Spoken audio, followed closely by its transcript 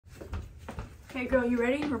Okay, girl, you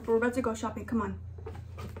ready? We're about to go shopping. Come on.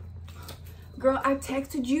 Girl, I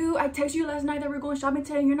texted you last night that we're going shopping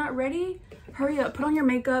today and you're not ready. Hurry up. Put on your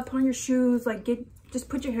makeup, put on your shoes, like just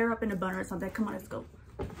put your hair up in a bun or something. Come on, let's go.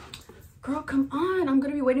 Girl, come on. I'm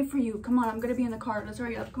gonna be waiting for you. Come on, I'm gonna be in the car. Let's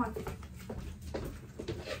hurry up. Come on.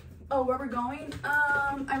 Oh, where we're going?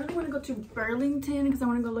 I really want to go to Burlington because I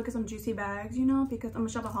want to go look at some juicy bags, you know, because I'm a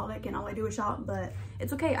shopaholic and all I do is shop, but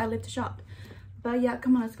it's okay. I live to shop. But yeah,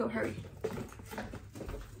 come on, let's go. Hurry.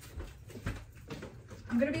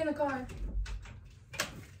 I'm gonna be in the car.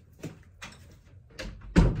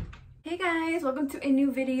 Hey guys, welcome to a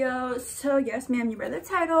new video. So yes, ma'am, you read the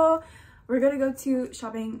title. We're gonna go to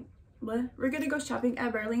shopping. What? We're gonna go shopping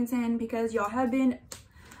at Burlington because y'all have been,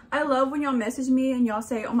 I love when y'all message me and y'all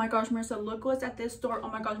say, oh my gosh, Marissa, look what's at this store. Oh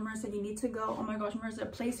my gosh, Marissa, you need to go. Oh my gosh,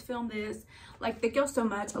 Marissa, please film this. Like, thank y'all so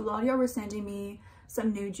much. A lot of y'all were sending me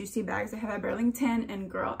some new juicy bags they have at Burlington, and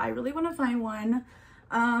girl, I really want to find one.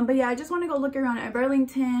 But yeah, I just want to go look around at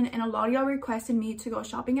Burlington, and a lot of y'all requested me to go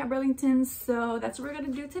shopping at Burlington, so that's what we're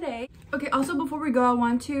gonna do today. Okay, also before we go, I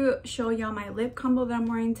want to show y'all my lip combo that I'm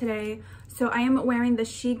wearing today. So I am wearing the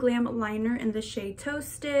She Glam liner in the shade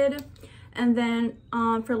Toasted, and then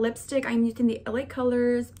for lipstick I'm using the LA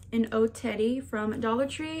Colors in Oh Teddy from Dollar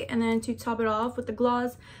Tree, and then to top it off with the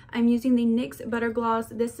gloss I'm using the NYX Butter Gloss.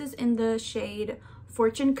 This is in the shade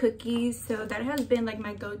Fortune Cookies, so that has been like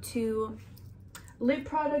my go-to lip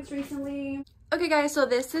products recently. Okay guys, so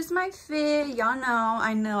this is my fit. Y'all know,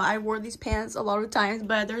 I know I wore these pants a lot of times,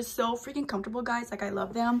 but they're so freaking comfortable, guys. Like, I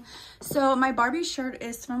love them. So my Barbie shirt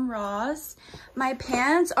is from Ross. My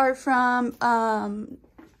pants are from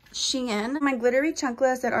Shein. My glittery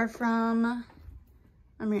chunklets that are from,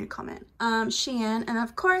 I'm reading a comment, Shein. And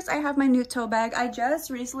of course I have my new tote bag. I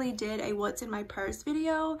just recently did a what's in my purse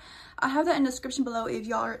video. I'll have that in the description below if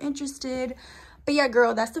y'all are interested. But yeah,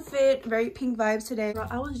 girl, that's the fit. Very pink vibes today. Girl,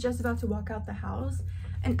 I was just about to walk out the house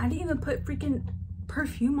and I didn't even put freaking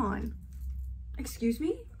perfume on. Excuse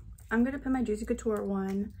me? I'm gonna put my Juicy Couture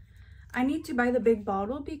one. I need to buy the big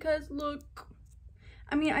bottle because look,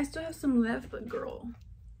 I mean, I still have some left, but girl.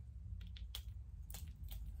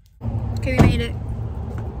 Okay, we made it.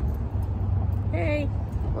 Hey,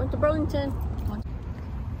 went to Burlington.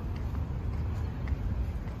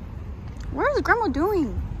 What is grandma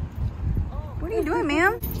doing? What are you doing,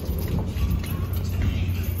 ma'am?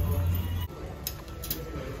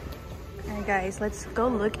 Alright guys, let's go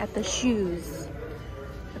look at the shoes.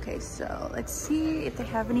 Okay, so let's see if they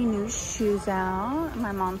have any new shoes out.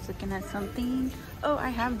 My mom's looking at something. Oh, I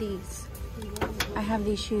have these. I have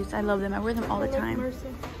these shoes. I love them. I wear them all the time.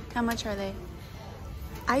 How much are they?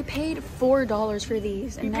 I paid $4 for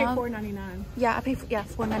these, and now $4.99. Yeah, I paid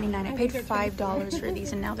 $4.99. I paid $5 for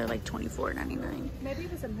these, and now they're like $24.99. Maybe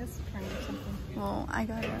it was a misprint or something. Well, I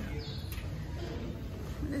got it.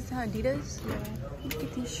 This is Adidas. Yeah. Look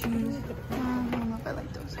at these shoes. I don't know if I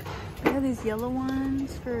like those. They have these yellow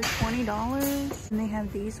ones for $20, and they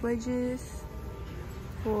have these wedges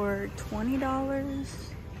for $20.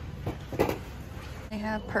 They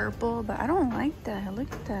have purple, but I don't like that.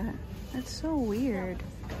 Look at that. That's so weird.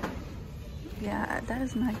 Yeah, that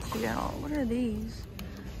is not cute at all. What are these?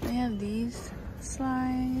 They have these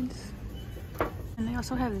slides. And they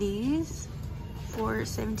also have these for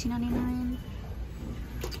 $17.99.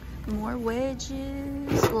 More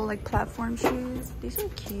wedges. Well, like platform shoes. These are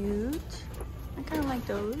cute. I kind of like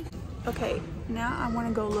those. Okay, now I want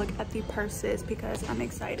to go look at the purses because I'm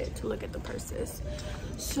excited to look at the purses.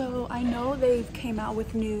 So I know they came out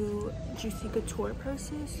with new Juicy Couture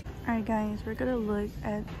purses. Alright guys, we're gonna look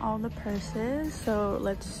at all the purses. So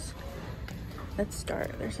let's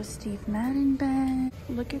start. There's a Steve Madden bag.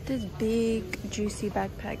 Look at this big juicy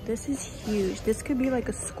backpack. This is huge. This could be like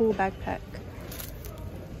a school backpack.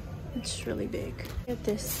 It's really big. Look at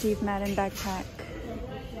this Steve Madden backpack.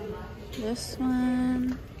 This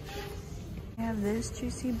one. I have this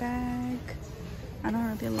juicy bag. I don't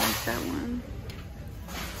really like that one.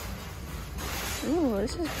 Ooh,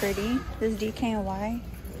 this is pretty. This DKNY.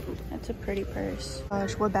 That's a pretty purse.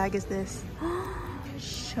 Gosh, what bag is this?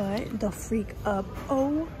 Shut the freak up.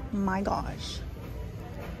 Oh my gosh.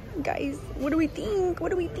 Guys, what do we think? What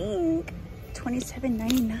do we think?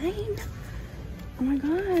 $27.99? Oh my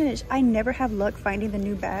gosh. I never have luck finding the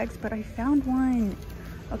new bags, but I found one.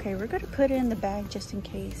 Okay, we're gonna put it in the bag just in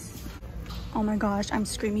case. Oh my gosh, I'm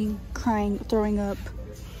screaming, crying, throwing up.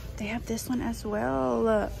 They have this one as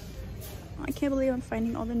well. I can't believe I'm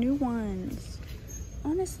finding all the new ones.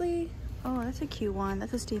 Honestly, oh, that's a cute one.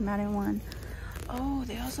 That's a Steve Madden one. Oh,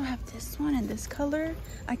 they also have this one in this color.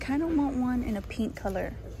 I kind of want one in a pink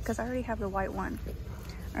color because I already have the white one.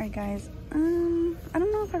 All right, guys. I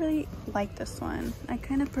don't know if I really like this one. I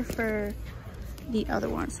kind of prefer the other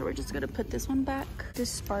one, so we're just gonna put this one back. This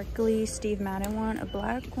sparkly Steve Madden one, a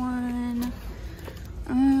black one.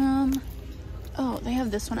 Oh, they have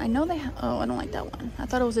this one. I know they have. Oh, I don't like that one. I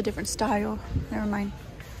thought it was a different style. Never mind.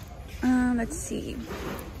 Let's see.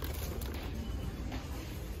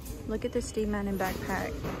 Look at this Steve Madden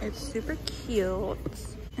backpack. It's super cute.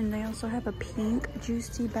 And they also have a pink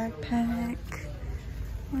juicy backpack.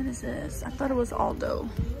 What is this? I thought it was Aldo.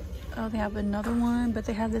 Oh, they have another one, but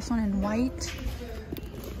they have this one in white.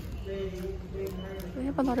 We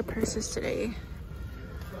have a lot of purses today.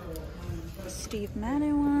 Steve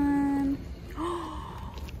Madden one.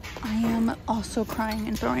 I am also crying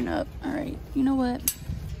and throwing up. All right, you know what?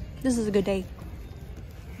 This is a good day.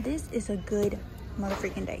 This is a good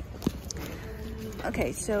motherfucking day.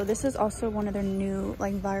 Okay, so this is also one of their new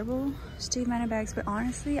like viral Steve Madden bags, but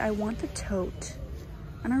honestly, I want the tote.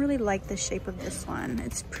 I don't really like the shape of this one.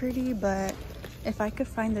 It's pretty, but if I could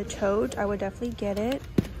find the tote, I would definitely get it.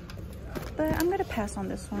 But I'm gonna pass on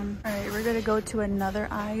this one. All right, we're gonna go to another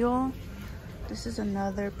aisle. This is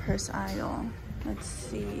another purse aisle. Let's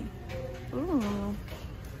see. Ooh,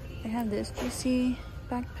 they have this juicy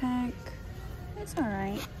backpack. It's all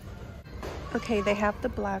right. Okay, they have the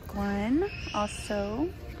black one also.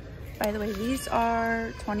 By the way, these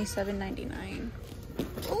are $27.99.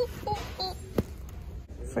 Ooh, ooh, ooh.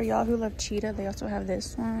 For y'all who love cheetah, they also have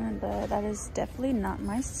this one, but that is definitely not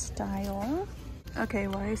my style. Okay,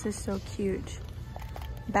 why is this so cute?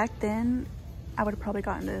 Back then, I would have probably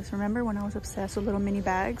gotten this. Remember when I was obsessed with little mini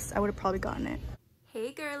bags? I would have probably gotten it.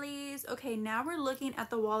 Hey girlies. Okay, now we're looking at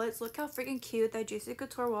the wallets. Look how freaking cute that Juicy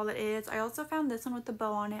Couture wallet is. I also found this one with the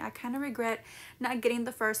bow on it. I kind of regret not getting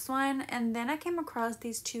the first one. And then I came across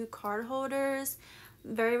these two card holders.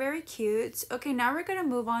 Very, very cute. Okay, now we're gonna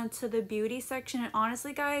move on to the beauty section. And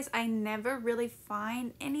honestly, guys, I never really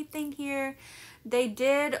find anything here. They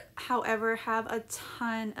did, however, have a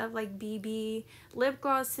ton of like BB lip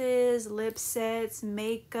glosses, lip sets,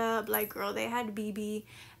 makeup. Like, girl, they had BB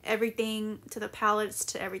everything, to the palettes,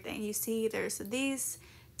 to everything. You see, there's these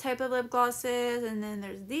type of lip glosses, and then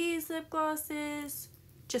there's these lip glosses,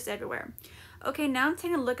 just everywhere. Okay, now I'm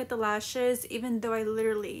taking a look at the lashes, even though I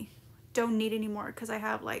literally don't need any more because I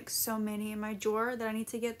have like so many in my drawer that I need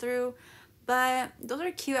to get through. But those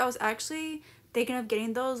are cute. I was actually thinking of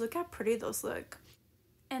getting those. Look how pretty those look.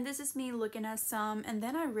 And this is me looking at some, and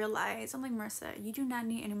then I realized, I'm like, Marissa, you do not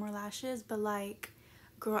need any more lashes. But like,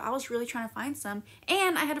 girl, I was really trying to find some,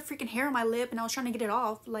 and I had a freaking hair on my lip and I was trying to get it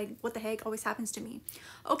off. Like, what the heck always happens to me.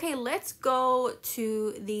 Okay, let's go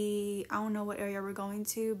to the, I don't know what area we're going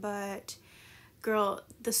to, but girl,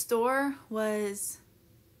 the store was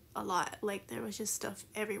a lot. Like, there was just stuff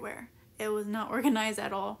everywhere. It was not organized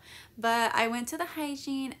at all. But I went to the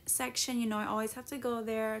hygiene section. You know, I always have to go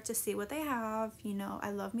there to see what they have. You know,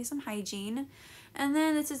 I love me some hygiene. And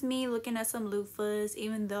then this is me looking at some loofahs,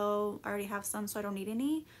 even though I already have some, so I don't need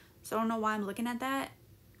any. So I don't know why I'm looking at that.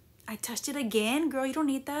 I touched it again. Girl, you don't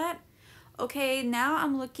need that. Okay, now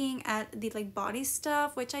I'm looking at the like body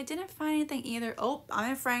stuff, which I didn't find anything either. Oh,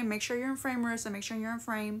 I'm in frame. Make sure you're in frame, Marissa. Make sure you're in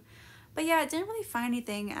frame. But yeah, I didn't really find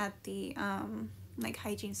anything at the like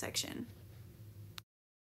hygiene section.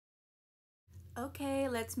 Okay,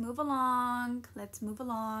 let's move along. Let's move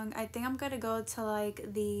along. I think I'm gonna go to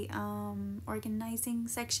like the organizing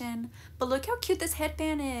section. But look how cute this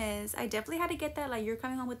headband is. I definitely had to get that. Like, you're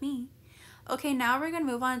coming home with me. Okay, now we're gonna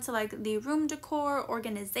move on to like the room decor,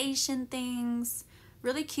 organization things.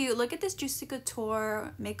 Really cute. Look at this Juicy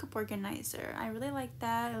Couture makeup organizer. I really like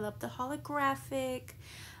that. I love the holographic.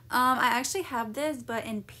 I actually have this, but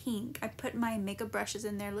in pink. I put my makeup brushes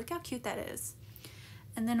in there. Look how cute that is.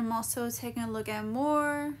 And then I'm also taking a look at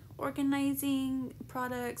more organizing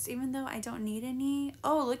products, even though I don't need any.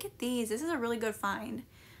 Oh, look at these. This is a really good find.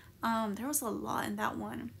 There was a lot in that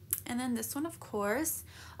one. And then this one, of course.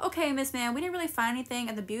 Okay, Miss Man, we didn't really find anything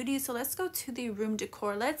at the beauty, so let's go to the room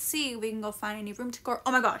decor. Let's see if we can go find any room decor.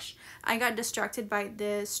 Oh my gosh, I got distracted by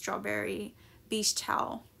this strawberry beach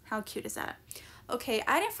towel. How cute is that? Okay,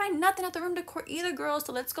 I didn't find nothing at the room decor either, girls.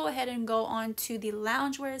 So let's go ahead and go on to the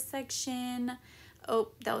loungewear section. Oh,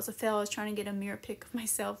 that was a fail. I was trying to get a mirror pic of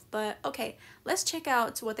myself. But okay, let's check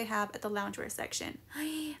out what they have at the loungewear section.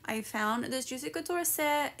 I found this Juicy Couture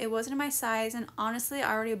set. It wasn't in my size, and honestly,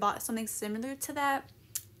 I already bought something similar to that.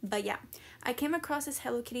 But yeah, I came across this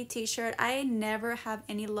Hello Kitty t-shirt. I never have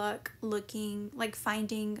any luck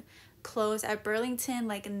finding clothes at Burlington.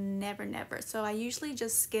 Like, never. So I usually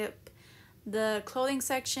just skip the clothing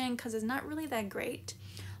section because it's not really that great.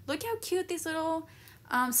 Look how cute these little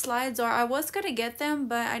slides are. I was gonna get them,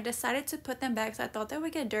 but I decided to put them back because I thought they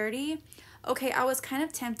would get dirty. Okay, I was kind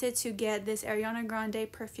of tempted to get this Ariana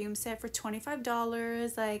Grande perfume set for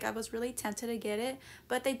 $25. Like, I was really tempted to get it,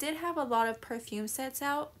 but they did have a lot of perfume sets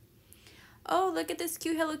out. Oh, look at this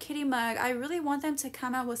cute Hello Kitty mug. I really want them to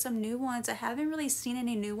come out with some new ones. I haven't really seen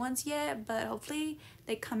any new ones yet, but hopefully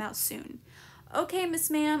they come out soon. Okay, Miss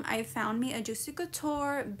Ma'am, I found me a Juicy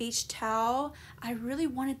Couture beach towel. I really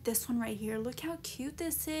wanted this one right here. Look how cute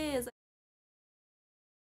this is.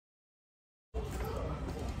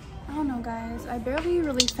 I don't know, guys. I barely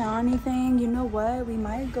really found anything. You know what? We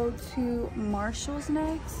might go to Marshall's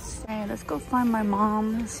next. All right, let's go find my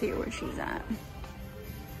mom. Let's see where she's at.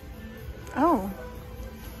 Oh,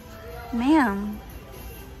 ma'am.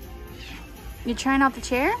 You trying out the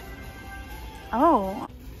chair? Oh,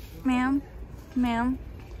 ma'am. Ma'am.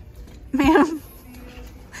 Ma'am.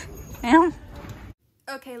 Ma'am.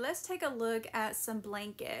 Okay, let's take a look at some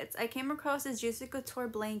blankets. I came across this Juicy Couture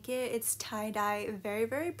blanket. It's tie-dye, very,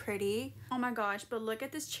 very pretty. Oh my gosh, but look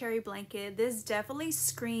at this cherry blanket. This definitely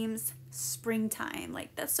screams springtime.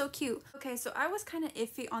 Like, that's so cute. Okay, so I was kind of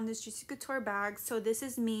iffy on this Juicy Couture bag. So this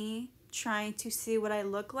is me trying to see what I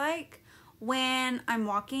look like when I'm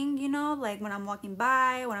walking, you know, like when I'm walking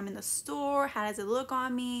by, when I'm in the store. How does it look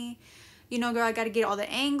on me? You know, girl, I gotta get all the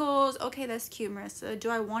angles. Okay, that's cute, Marissa. Do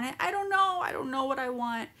I want it? I don't know. I don't know what I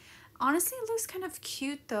want. Honestly, it looks kind of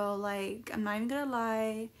cute, though. Like, I'm not even gonna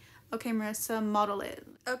lie. Okay, Marissa, model it.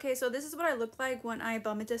 Okay, so this is what I look like when I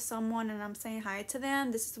bump into someone and I'm saying hi to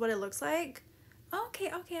them. This is what it looks like. Okay,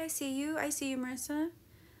 I see you. I see you, Marissa.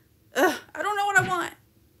 Ugh, I don't know what I want.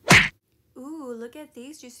 Ooh, look at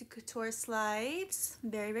these Juicy Couture slides.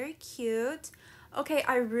 Very, very cute. Okay,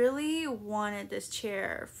 I really wanted this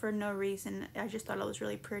chair for no reason. I just thought it was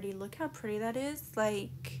really pretty. Look how pretty that is.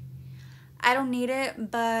 Like, I don't need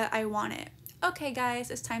it, but I want it. Okay,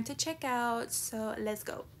 guys, it's time to check out. So let's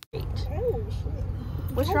go. Oh, shit.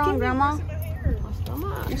 What's wrong, Grandma? My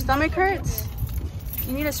stomach. Your stomach hurts?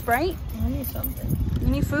 You need a Sprite? I need something. You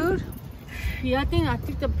need food? Yeah, I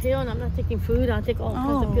took the pill and I'm not taking food. I'll take all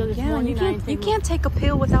kinds of pills this morning. You can't take a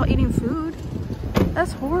pill without eating food.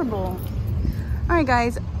 That's horrible. All right,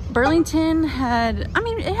 guys, Burlington had, I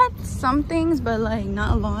mean, it had some things, but like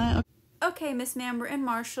not a lot. Okay, Miss Ma'am, we're in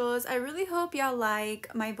Marshall's. I really hope y'all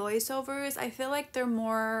like my voiceovers. I feel like they're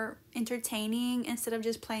more entertaining instead of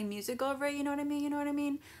just playing music over it. You know what I mean? You know what I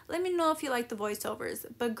mean? Let me know if you like the voiceovers.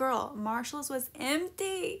 But girl, Marshall's was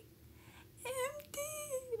empty.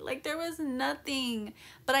 Empty. Like, there was nothing.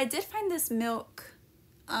 But I did find this milk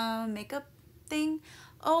makeup thing.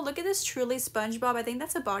 Oh, look at this Truly SpongeBob. I think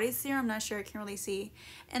that's a body serum. I'm not sure. I can't really see.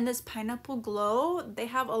 And this Pineapple Glow. They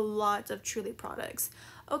have a lot of Truly products.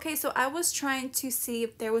 Okay, so I was trying to see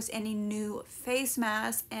if there was any new face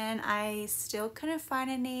masks, and I still couldn't find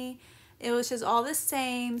any. It was just all the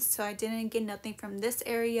same, so I didn't get nothing from this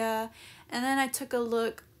area. And then I took a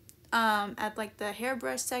look at like the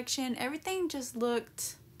hairbrush section. Everything just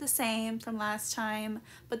looked the same from last time,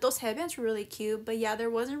 but those headbands were really cute. But yeah, there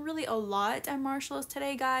wasn't really a lot at Marshall's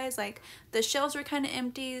today, guys. Like, the shelves were kind of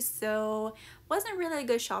empty, so wasn't really a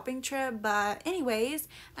good shopping trip. But anyways,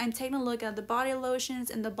 I'm taking a look at the body lotions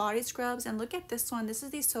and the body scrubs, and look at this one. This is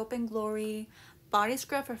the Soap and Glory body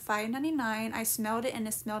scrub for $5.99. I smelled it and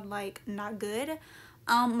it smelled like not good.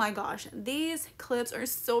 Oh my gosh, these clips are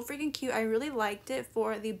so freaking cute. I really liked it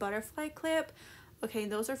for the butterfly clip. Okay,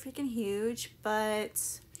 those are freaking huge,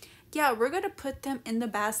 but yeah, we're gonna put them in the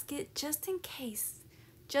basket just in case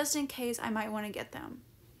I might want to get them.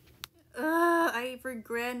 I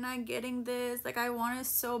regret not getting this. Like, I want it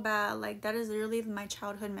so bad. Like, that is literally my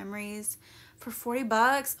childhood memories for 40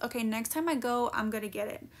 bucks. Okay, next time I go, I'm gonna get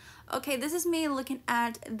it. Okay, this is me looking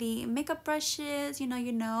at the makeup brushes. You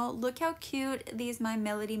know, look how cute these My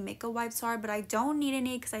Melody makeup wipes are, but I don't need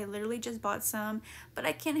any because I literally just bought some, but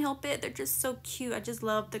I can't help it. They're just so cute. I just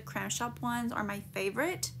love the Cram Shop ones, are my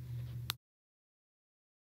favorite.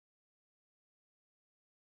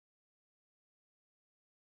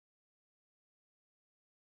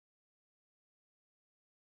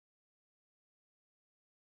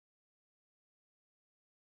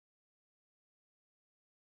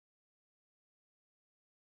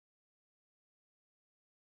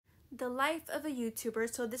 The life of a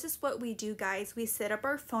YouTuber. So this is what we do, guys. We set up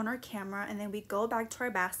our phone or camera, and then we go back to our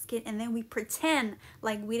basket, and then we pretend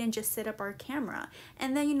like we didn't just set up our camera.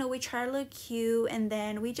 And then, we try to look cute, and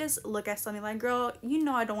then we just look at something like, girl,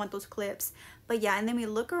 I don't want those clips. But yeah, and then we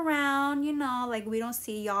look around, like we don't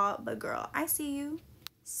see y'all, but girl, I see you.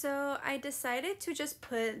 So I decided to just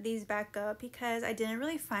put these back up because I didn't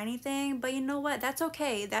really find anything, but you know what? That's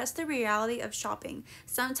okay. That's the reality of shopping.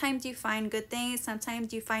 Sometimes you find good things,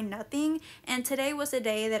 sometimes you find nothing, and today was a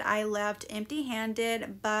day that I left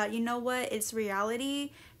empty-handed, but you know what? It's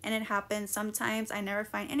reality and it happens sometimes. I never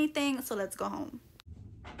find anything, so let's go home.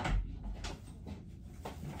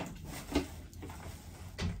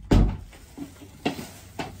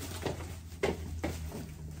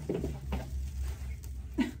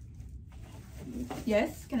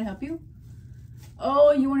 Yes, can I help you?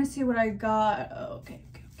 Oh, you want to see what I got? Oh, okay.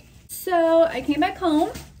 So I came back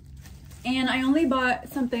home and I only bought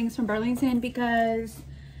some things from Burlington because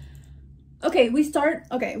we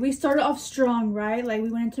started off strong, right? Like we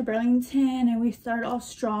went into Burlington and we started off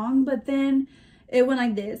strong, but then it went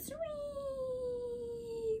like this,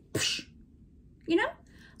 you know?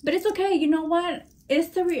 But it's okay. You know what? It's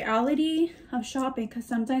the reality of shopping, because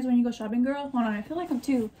sometimes when you go shopping, girl, hold on, I feel like I'm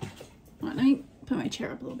too, hold on, let me put my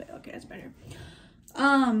chair up a little bit. Okay, that's better.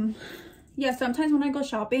 Yeah, sometimes when I go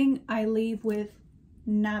shopping, I leave with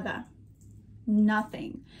nothing.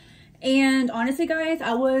 And honestly, guys,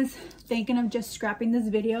 I was thinking of just scrapping this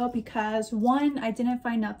video because one, I didn't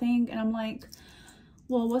find nothing, and I'm like,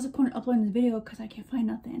 well, what's the point of uploading this video because I can't find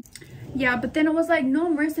nothing? Yeah, but then it was like,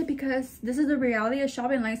 no, Marissa, because this is the reality of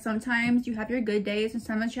shopping. Like sometimes you have your good days and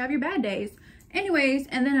sometimes you have your bad days. Anyways,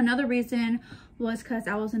 and then another reason was because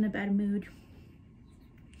I was in a bad mood.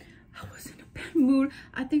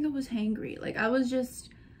 I think I was hangry. Like I was just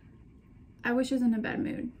in a bad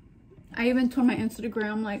mood. I even told my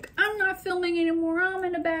Instagram, like, I'm not filming anymore, I'm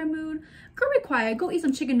in a bad mood. Girl, be quiet, go eat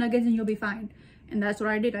some chicken nuggets and you'll be fine. And that's what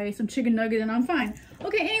I did. I ate some chicken nuggets and I'm fine.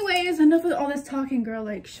 Okay, anyways, enough with all this talking, girl.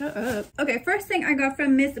 Like, shut up. Okay, first thing I got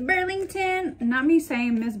from Miss Burlington. Not me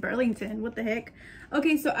saying Miss Burlington, what the heck.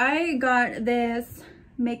 Okay, so I got this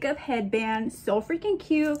makeup headband. So freaking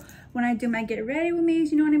cute when I do my get ready with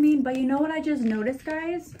me's, you know what I mean? But you know what I just noticed,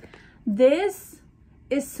 guys? This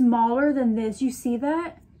is smaller than this. You see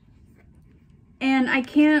that? And I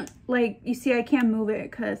can't, like, you see, I can't move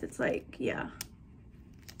it because it's like, yeah.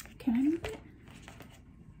 Can I move it?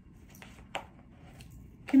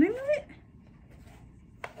 Can I move it?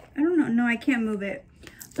 I don't know. No, I can't move it.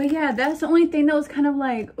 But yeah, that's the only thing that was kind of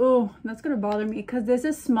like, oh, that's gonna bother me because this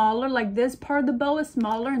is smaller. Like this part of the bow is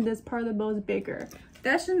smaller and this part of the bow is bigger.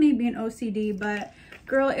 That's just me being OCD, but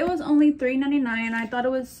girl, it was only $3.99. I thought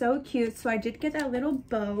it was so cute, so I did get that little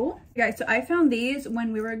bow. Guys, so I found these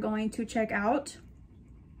when we were going to check out.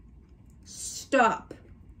 Stop.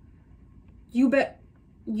 You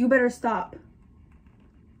better stop.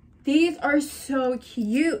 These are so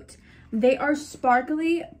cute. They are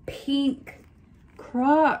sparkly pink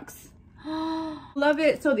Crocs. Love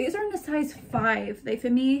it. So these are in a size 5. They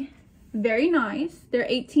fit me very nice. They're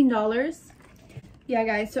 $18. Yeah,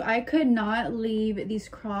 guys, so I could not leave these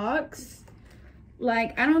Crocs.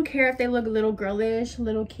 Like, I don't care if they look little girlish,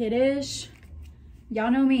 little kiddish. Y'all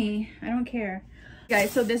know me. I don't care.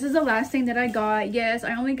 Guys, so this is the last thing that I got. Yes,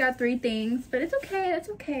 I only got 3 things, but it's okay. It's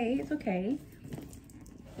okay. It's okay.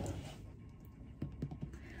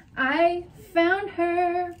 I found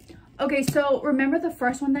her. Okay, so remember the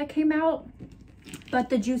first one that came out, but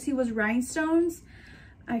the Juicy was rhinestones?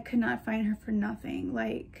 I could not find her for nothing.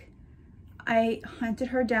 Like, I hunted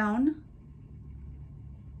her down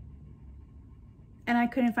and I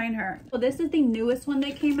couldn't find her. So this is the newest one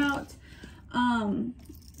that came out.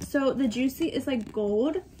 So the Juicy is like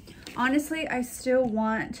gold. Honestly, I still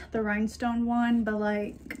want the rhinestone one, but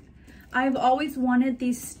like, I've always wanted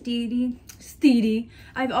these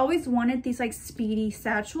I've always wanted these like speedy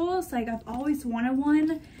satchels. Like I've always wanted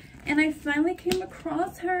one, and I finally came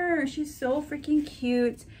across her. She's so freaking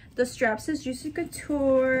cute. The strap says Juicy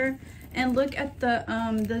Couture, and look at the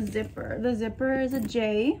zipper. The zipper is a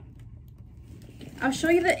J. I'll show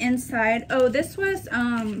you the inside. Oh, this was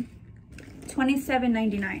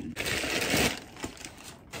 $27.99.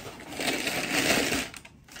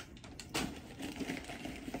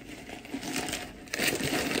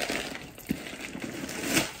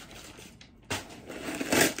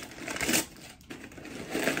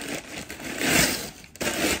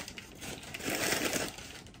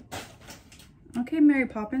 Okay, Mary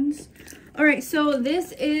Poppins. All right, so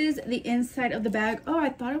this is the inside of the bag. Oh, I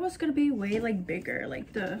thought it was gonna be way like bigger,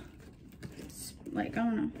 like the, like, I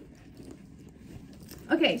don't know.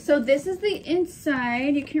 Okay, so this is the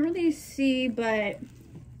inside. You can't really see, but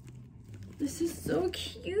this is so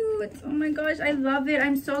cute. Oh my gosh, I love it.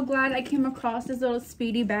 I'm so glad I came across this little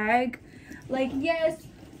speedy bag. Like, yes,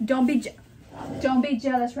 don't be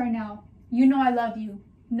jealous right now. You know I love you.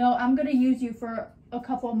 No, I'm gonna use you for a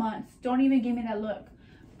couple months. Don't even give me that look.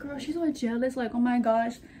 Girl, she's all jealous. Like, oh my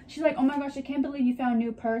gosh. She's like, oh my gosh, I can't believe you found a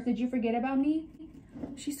new purse. Did you forget about me?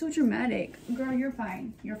 She's so dramatic. Girl, you're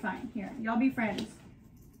fine. You're fine. Here, y'all be friends.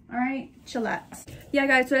 All right, chillax. Yeah,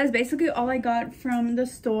 guys, so that's basically all I got from the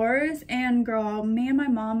stores. And girl, me and my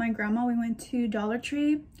mom, my grandma, we went to Dollar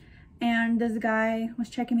Tree, and this guy was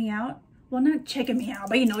checking me out. Well, not checking me out,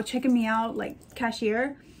 but you know, checking me out, like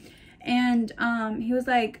cashier. And he was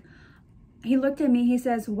like, he looked at me, he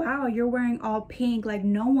says, wow, you're wearing all pink, like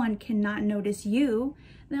no one cannot notice you.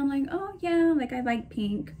 And I'm like, oh yeah, like I like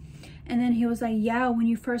pink. And then he was like, yeah, when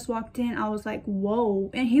you first walked in, I was like, whoa.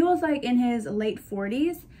 And he was like in his late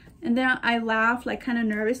 40s. And then I laughed like kind of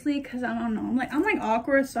nervously because I don't know, I'm like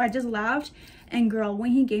awkward. So I just laughed. And girl,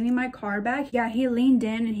 when he gave me my card back, yeah, he leaned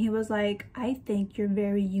in and he was like, I think you're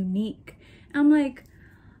very unique. And I'm like,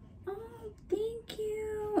 oh, thank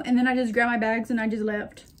you. And then I just grabbed my bags and I just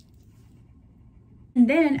left. And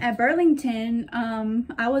then at Burlington,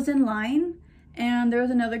 I was in line and there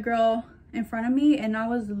was another girl in front of me and I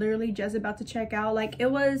was literally just about to check out. Like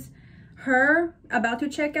it was her about to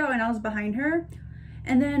check out and I was behind her.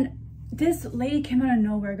 And then this lady came out of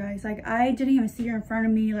nowhere, guys. Like I didn't even see her in front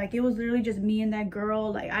of me. Like it was literally just me and that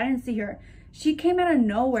girl. Like I didn't see her. She came out of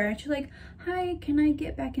nowhere and she's like, hi, can I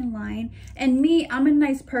get back in line? And me, I'm a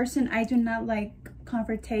nice person. I do not like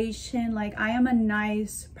confrontation. Like I am a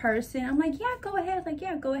nice person. I'm like, yeah, go ahead. Like,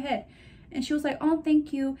 yeah, go ahead. And she was like, oh,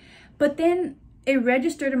 thank you. But then it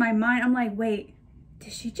registered in my mind. I'm like, wait,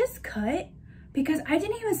 did she just cut? Because I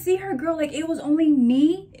didn't even see her, girl. Like it was only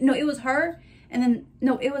me. No, it was her. And then,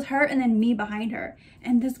 no, it was her and then me behind her.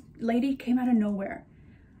 And this lady came out of nowhere.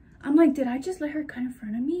 I'm like, did I just let her cut in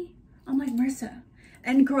front of me? I'm like, Marissa.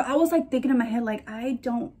 And girl, I was like thinking in my head, like, I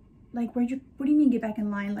don't, like, what do you mean get back in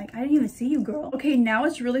line? Like, I didn't even see you, girl. Okay, now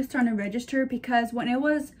it's really starting to register because when it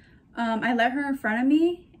was, I let her in front of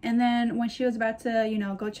me. And then when she was about to, you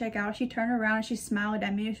know, go check out, she turned around and she smiled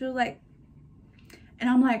at me. And she was like, and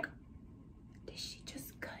I'm like, did she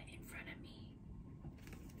just cut in front of me?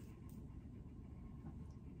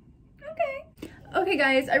 Okay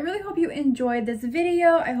guys, I really hope you enjoyed this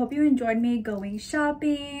video. I hope you enjoyed me going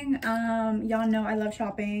shopping. Y'all know I love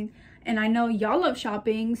shopping and I know y'all love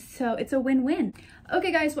shopping, so it's a win-win.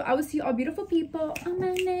 Okay guys, well I will see all beautiful people on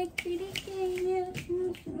my neck. Get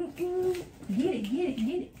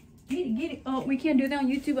it. Oh, we can't do that on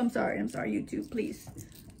YouTube. I'm sorry YouTube, please.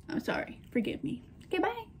 I'm sorry, forgive me. Okay,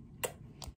 bye.